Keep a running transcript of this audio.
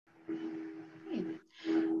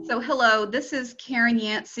So hello, this is Karen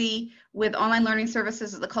Yancey with Online Learning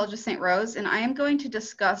Services at the College of St. Rose, and I am going to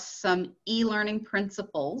discuss some e-learning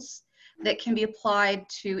principles that can be applied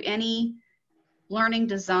to any learning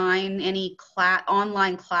design, any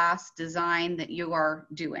online class design that you are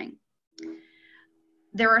doing.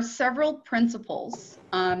 There are several principles,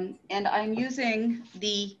 and I'm using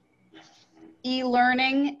the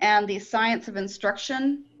E-Learning and the Science of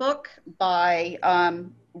Instruction book by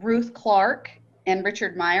Ruth Clark and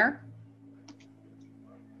Richard Meyer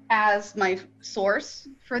as my source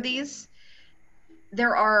for these.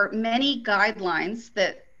 There are many guidelines,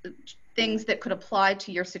 things that could apply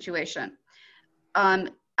to your situation. At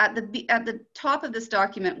the top of this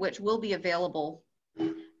document, which will be available,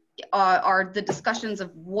 are the discussions of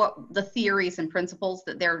what the theories and principles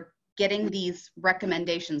that they're getting these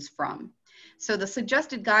recommendations from. So the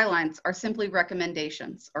suggested guidelines are simply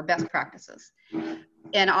recommendations or best practices.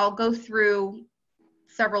 And I'll go through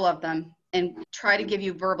several of them and try to give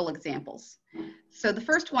you verbal examples. So the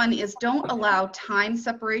first one is don't allow time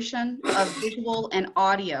separation of visual and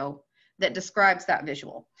audio that describes that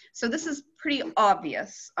visual. So this is pretty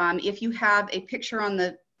obvious. If you have a picture on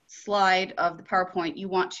the slide of the PowerPoint, you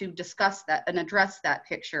want to discuss that and address that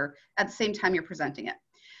picture at the same time you're presenting it.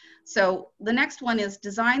 So the next one is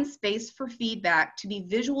design space for feedback to be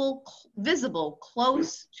visible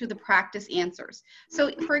close to the practice answers.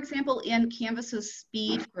 So for example, in Canvas's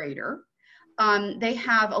Speed Grader, they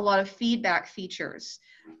have a lot of feedback features,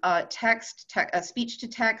 speech to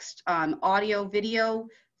text, audio, video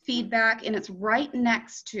feedback, and it's right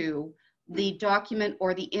next to the document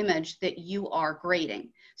or the image that you are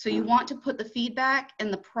grading. So you want to put the feedback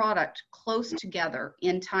and the product close together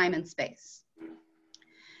in time and space.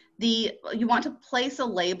 You want to place a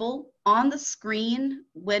label on the screen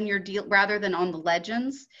when you're rather than on the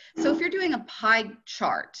legends. So if you're doing a pie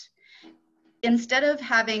chart, instead of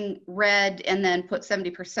having red and then put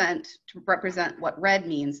 70% to represent what red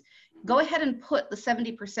means, go ahead and put the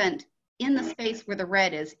 70% in the space where the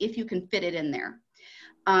red is if you can fit it in there.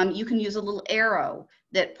 You can use a little arrow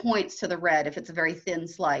that points to the red if it's a very thin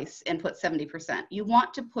slice and put 70%. You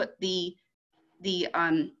want to put the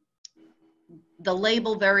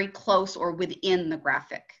label very close or within the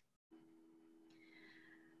graphic.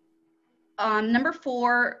 Number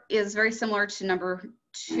 4 is very similar to number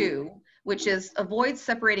 2, which is avoid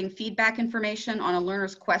separating feedback information on a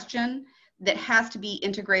learner's question that has to be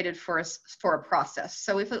integrated for a process.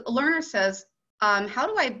 So if a learner says, how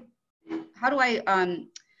do I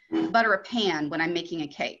butter a pan when I'm making a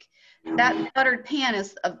cake? That buttered pan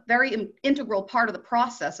is a very integral part of the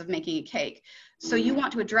process of making a cake. So you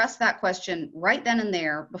want to address that question right then and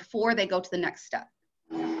there before they go to the next step.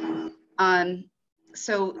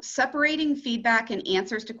 So separating feedback and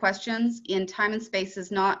answers to questions in time and space is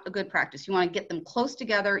not a good practice. You want to get them close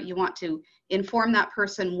together. You want to inform that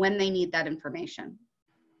person when they need that information.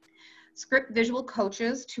 Script visual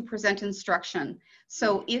coaches to present instruction.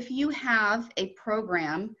 So if you have a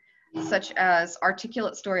program such as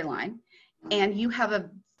Articulate Storyline, and you have a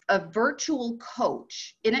virtual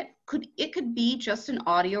coach, and it could be just an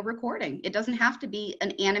audio recording. It doesn't have to be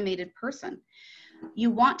an animated person. You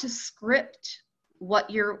want to script what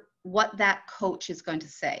that coach is going to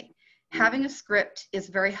say. Having a script is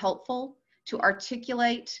very helpful to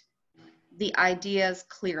articulate the ideas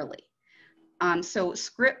clearly. So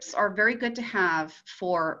scripts are very good to have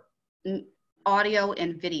for audio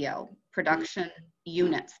and video production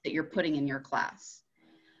units that you're putting in your class.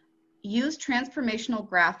 Use transformational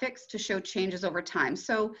graphics to show changes over time.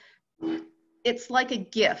 So it's like a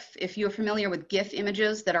GIF. If you're familiar with GIF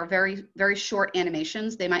images that are very, very short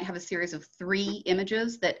animations, they might have a series of 3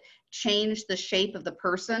 images that change the shape of the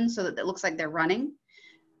person so that it looks like they're running.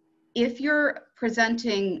 If you're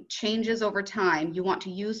presenting changes over time, you want to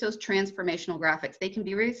use those transformational graphics. They can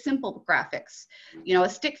be very simple graphics, you know, a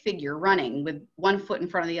stick figure running with one foot in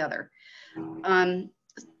front of the other. And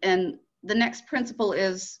the next principle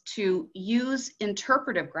is to use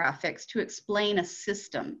interpretive graphics to explain a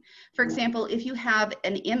system. For example, if you have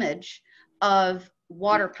an image of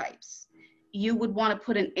water pipes, you would want to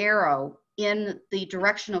put an arrow in the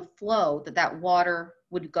direction of flow that water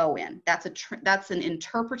would go in. That's an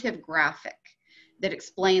interpretive graphic that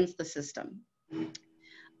explains the system.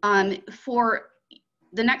 For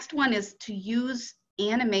the next one is to use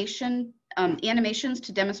animations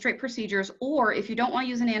to demonstrate procedures, or if you don't want to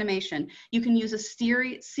use an animation, you can use a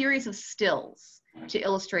series of stills to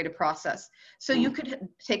illustrate a process. So you could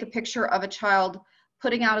take a picture of a child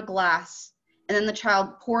putting out a glass, and then the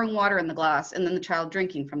child pouring water in the glass, and then the child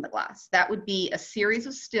drinking from the glass. That would be a series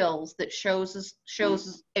of stills that shows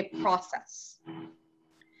a process.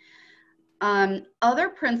 Other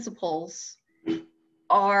principles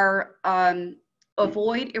are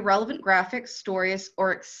avoid irrelevant graphics, stories,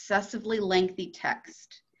 or excessively lengthy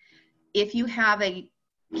text. If you have a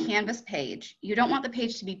Canvas page, you don't want the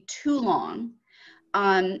page to be too long.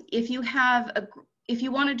 If you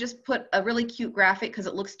want to just put a really cute graphic because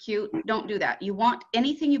it looks cute, don't do that. You want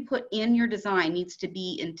anything you put in your design needs to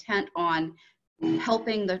be intent on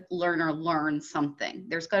helping the learner learn something.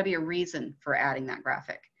 There's got to be a reason for adding that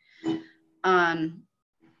graphic.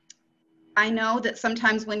 I know that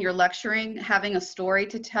sometimes when you're lecturing, having a story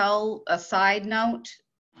to tell, a side note,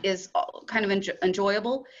 is kind of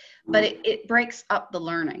enjoyable, but it breaks up the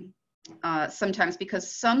learning sometimes,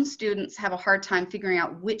 because some students have a hard time figuring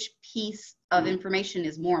out which piece of information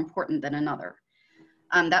is more important than another.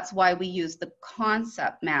 That's why we use the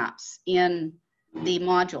concept maps in the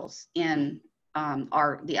modules in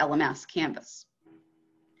the LMS Canvas.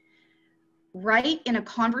 Write in a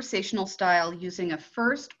conversational style using a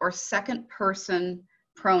first or second person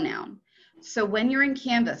pronoun. So when you're in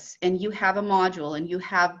Canvas and you have a module and you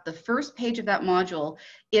have the first page of that module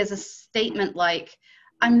is a statement like,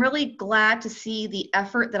 I'm really glad to see the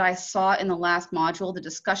effort that I saw in the last module. The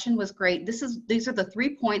discussion was great. These are the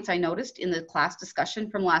 3 points I noticed in the class discussion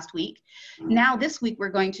from last week. Now this week we're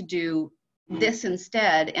going to do this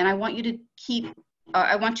instead, and I want you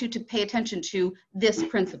to pay attention to this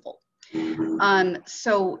principle.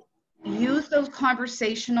 So use those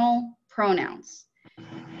conversational pronouns,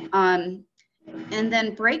 and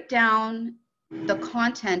then break down the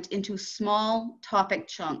content into small topic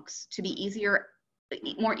chunks to be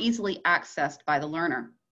more easily accessed by the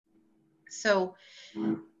learner. So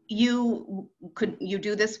you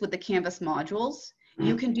do this with the Canvas modules.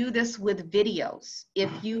 You can do this with videos. If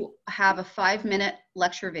you have a 5-minute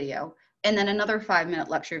lecture video and then another 5-minute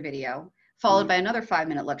lecture video, followed by another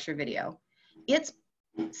 5-minute lecture video, it's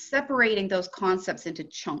separating those concepts into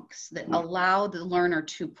chunks that allow the learner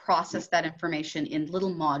to process that information in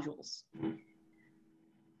little modules.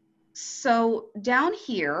 So down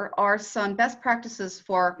here are some best practices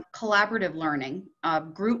for collaborative learning,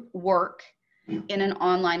 group work in an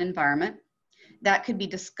online environment. That could be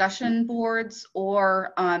discussion boards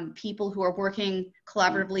or people who are working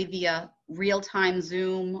collaboratively via real-time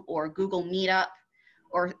Zoom or Google Meetup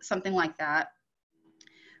or something like that.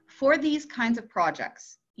 For these kinds of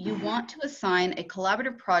projects, you want to assign a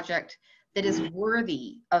collaborative project that is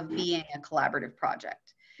worthy of being a collaborative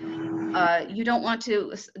project. You don't want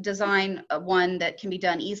to design one that can be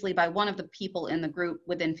done easily by one of the people in the group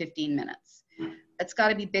within 15 minutes. It's got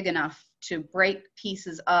to be big enough to break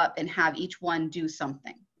pieces up and have each one do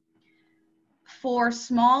something. For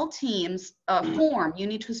small teams, you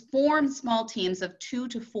need to form small teams of 2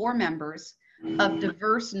 to 4 members of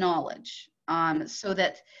diverse knowledge, so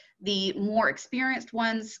that the more experienced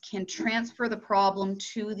ones can transfer the problem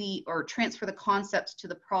transfer the concepts to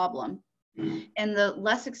the problem, and the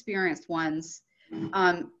less experienced ones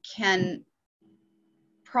can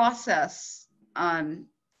process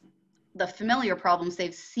the familiar problems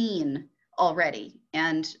they've seen already.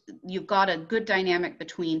 And you've got a good dynamic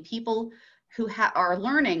between people who are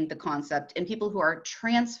learning the concept and people who are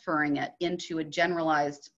transferring it into a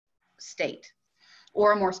generalized state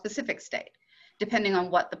or a more specific state, depending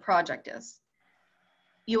on what the project is.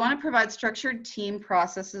 You want to provide structured team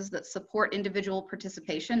processes that support individual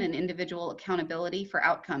participation and individual accountability for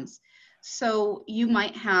outcomes. So you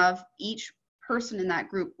might have each person in that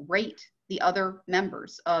group rate the other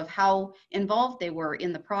members of how involved they were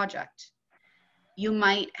in the project. You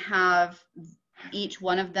might have each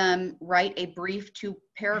one of them write a brief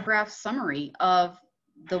 2-paragraph summary of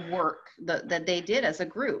the work that they did as a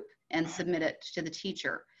group and submit it to the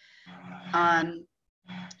teacher.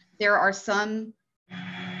 There are some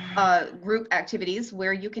group activities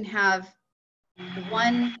where you can have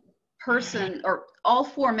one person or all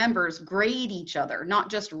 4 members grade each other, not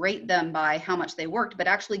just rate them by how much they worked, but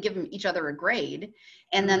actually give them each other a grade.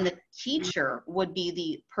 And then the teacher would be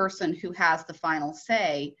the person who has the final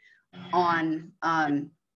say on, I'm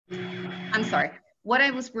sorry, what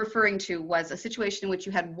I was referring to was a situation in which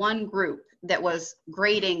you had one group that was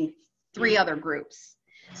grading 3 other groups.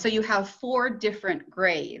 So you have 4 different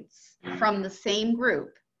grades from the same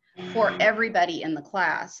group for everybody in the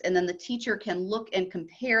class, and then the teacher can look and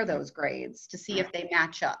compare those grades to see if they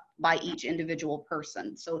match up by each individual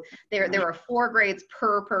person. So there are 4 grades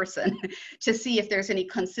per person to see if there's any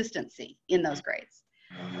consistency in those grades.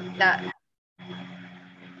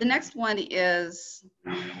 The next one is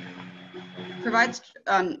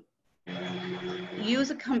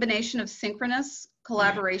use a combination of synchronous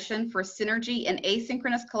collaboration for synergy and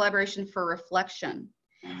asynchronous collaboration for reflection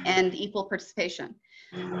and equal participation.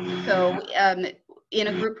 So in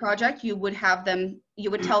a group project, you would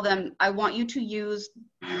tell them, I want you to use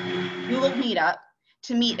Google Meetup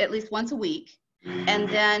to meet at least once a week. And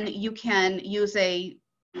then you can use a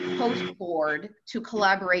post board to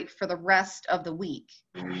collaborate for the rest of the week.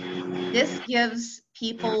 This gives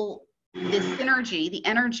people the synergy, the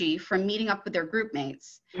energy from meeting up with their group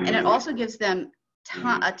mates. And it also gives them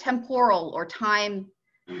a temporal or time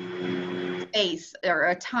space or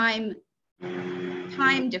a time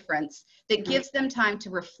difference that gives them time to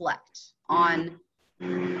reflect on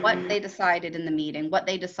what they decided in the meeting, what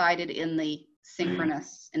they decided in the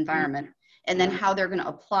synchronous environment, and then how they're going to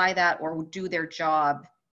apply that or do their job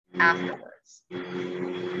afterwards.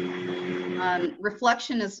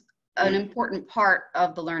 Reflection is an important part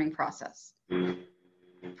of the learning process.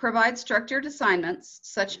 Provide structured assignments,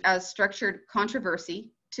 such as structured controversy,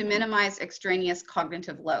 to minimize extraneous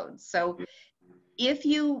cognitive loads. So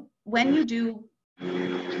when you do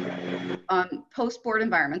post-board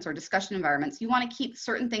environments or discussion environments, you want to keep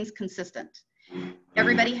certain things consistent.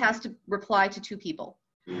 Everybody has to reply to 2 people.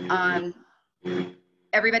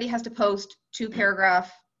 Everybody has to post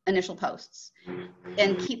 2-paragraph initial posts,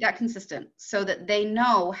 and keep that consistent so that they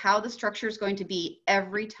know how the structure is going to be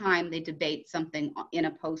every time they debate something in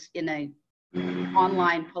an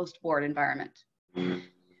online post-board environment.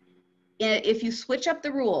 If you switch up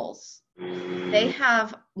the rules,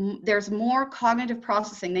 there's more cognitive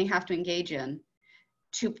processing they have to engage in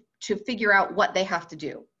to figure out what they have to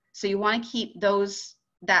do. So you want to keep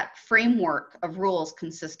that framework of rules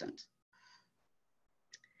consistent.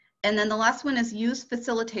 And then the last one is use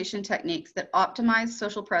facilitation techniques that optimize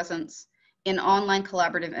social presence in online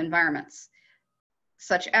collaborative environments,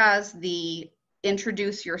 such as the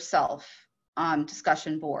introduce yourself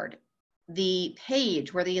discussion board, the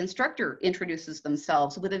page where the instructor introduces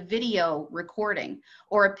themselves with a video recording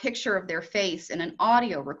or a picture of their face and an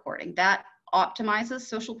audio recording. That optimizes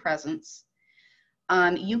social presence.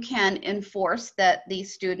 You can enforce that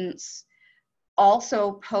these students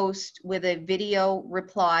also post with a video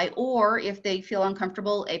reply, or if they feel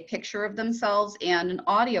uncomfortable, a picture of themselves and an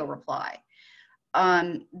audio reply.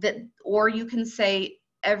 Or you can say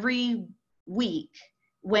every week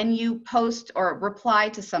when you post or reply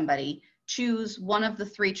to somebody, choose one of the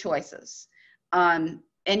 3 choices. And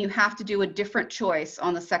you have to do a different choice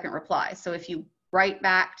on the second reply. So if you write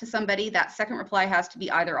back to somebody, that second reply has to be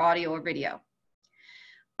either audio or video.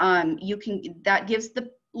 That gives the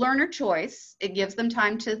learner choice. It gives them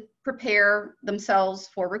time to prepare themselves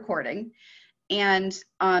for recording, and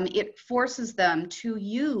it forces them to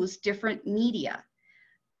use different media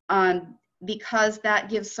because that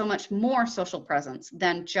gives so much more social presence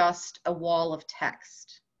than just a wall of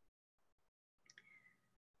text.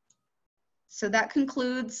 So that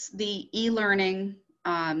concludes the e-learning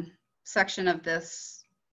section of this,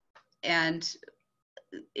 and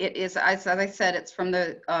it is, as I said, it's from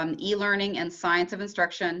the E-Learning and Science of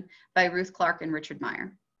Instruction by Ruth Clark and Richard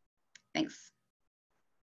Meyer. Thanks.